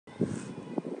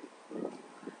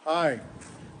Hi.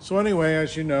 So anyway,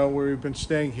 as you know, we've been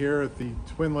staying here at the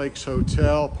Twin Lakes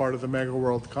Hotel, part of the Mega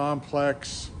World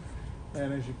Complex.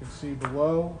 And as you can see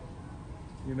below,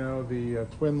 the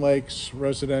Twin Lakes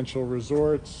residential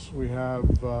resorts. We have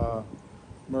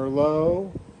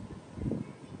Merlot,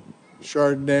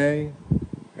 Chardonnay,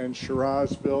 and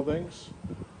Shiraz buildings,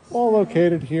 all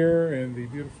located here in the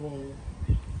beautiful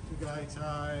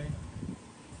Tagaytay,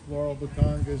 Laurel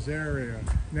Batangas area.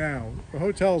 Now, the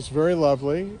hotel is very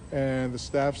lovely and the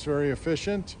staff's very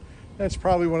efficient. It's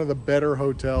probably one of the better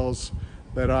hotels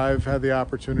that I've had the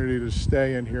opportunity to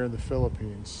stay in here in the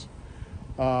Philippines.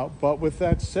 But with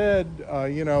that said,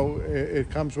 it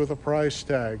comes with a price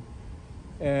tag.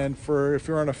 And if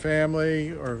you're on a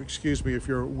family, or excuse me, if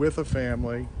you're with a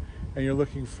family and you're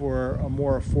looking for a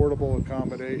more affordable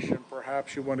accommodation,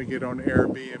 perhaps you want to get on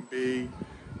Airbnb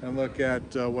and look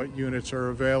at what units are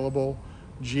available.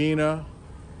 Gina,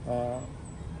 our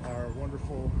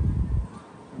wonderful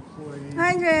employee.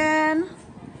 Hi, Jen.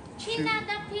 China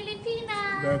the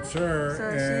Filipina. That's her, So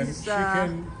and she's she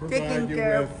can provide taking you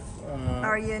care with of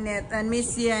our unit, and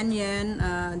Miss Yan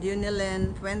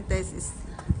Junilyn Fuentes is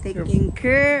taking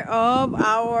care of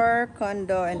our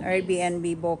condo and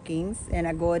Airbnb bookings and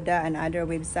Agoda and other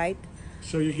website.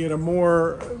 So you get a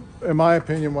more, in my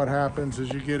opinion, what happens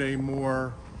is you get a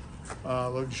more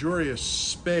luxurious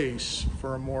space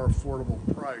for a more affordable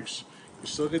price. You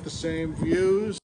still get the same views.